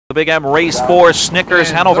The Big M Race 4,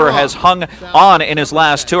 Snickers Hanover has hung on in his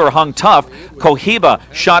last two, or hung tough. COHIBA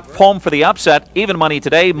shot home for the upset. Even money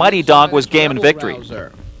today. Mighty Dog was game and victory.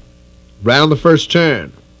 Round the first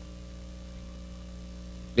turn.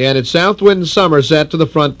 And it's Southwind Somerset to the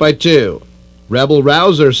front by 2. Rebel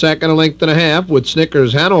Rouser second, a length and a half, with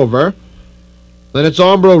Snickers Hanover. Then it's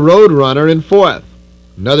Ombro Roadrunner in fourth.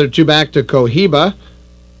 Another 2 back to COHIBA.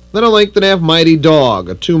 Then a length and a half Mighty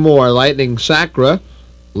Dog. 2 more Lightning Sacra.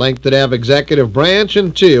 Length and a half Executive Branch,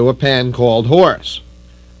 and 2 a Pan Called Horse.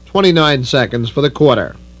 29 seconds for the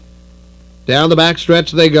quarter. Down the back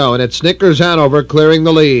stretch they go, and it's Snickers Hanover clearing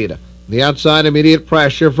the lead. The outside immediate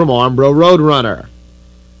pressure from Ombro Roadrunner.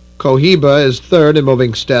 COHIBA is third and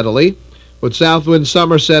moving steadily, with Southwind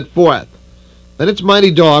Somerset fourth. Then it's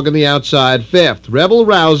Mighty Dog on the outside fifth. Rebel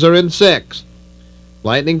Rouser in sixth.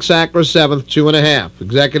 Lightning Sacra seventh, 2 and a half.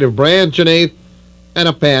 Executive Branch in eighth, and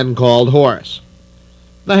a Pan Called Horse.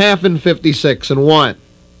 The half in 56 and 1.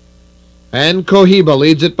 And COHIBA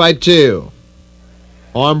leads it by 2.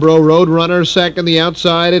 Ombro Roadrunner second, the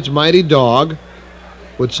outside it's Mighty Dog,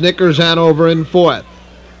 with Snickers Hanover in fourth.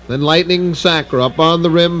 Then Lightning Sacra up on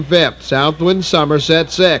the rim fifth. Southwind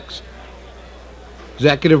Somerset sixth.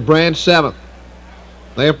 Executive Branch seventh.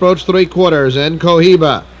 They approach three quarters, and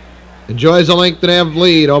COHIBA enjoys a length and a half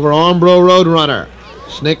lead over Ombro Roadrunner.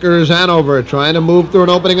 Snickers Hanover trying to move through an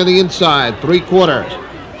opening on the inside. 3 quarters.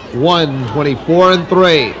 1:24 and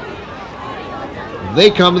 3. They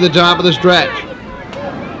come to the top of the stretch.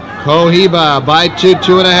 COHIBA by 2,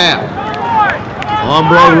 2 and a half.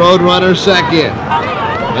 Ombro Roadrunner second.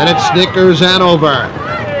 Then it's Snickers Hanover.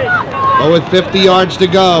 But with 50 yards to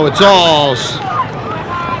go, it's all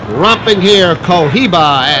romping here.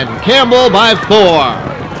 COHIBA and Campbell by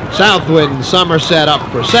 4. Southwind Somerset up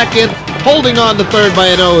for second. Holding on to third by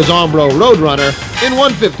a nose, Ombro Roadrunner in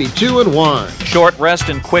 1:52 and 1. Short rest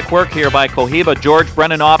and quick work here by COHIBA. George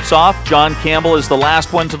Brennan opts off. John Campbell is the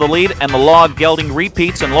last one to the lead, and the log gelding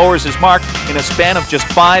repeats and lowers his mark in a span of just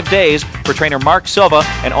 5 days for trainer Mark Silva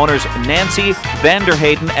and owners Nancy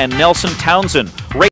Vanderhayden and Nelson Townsend.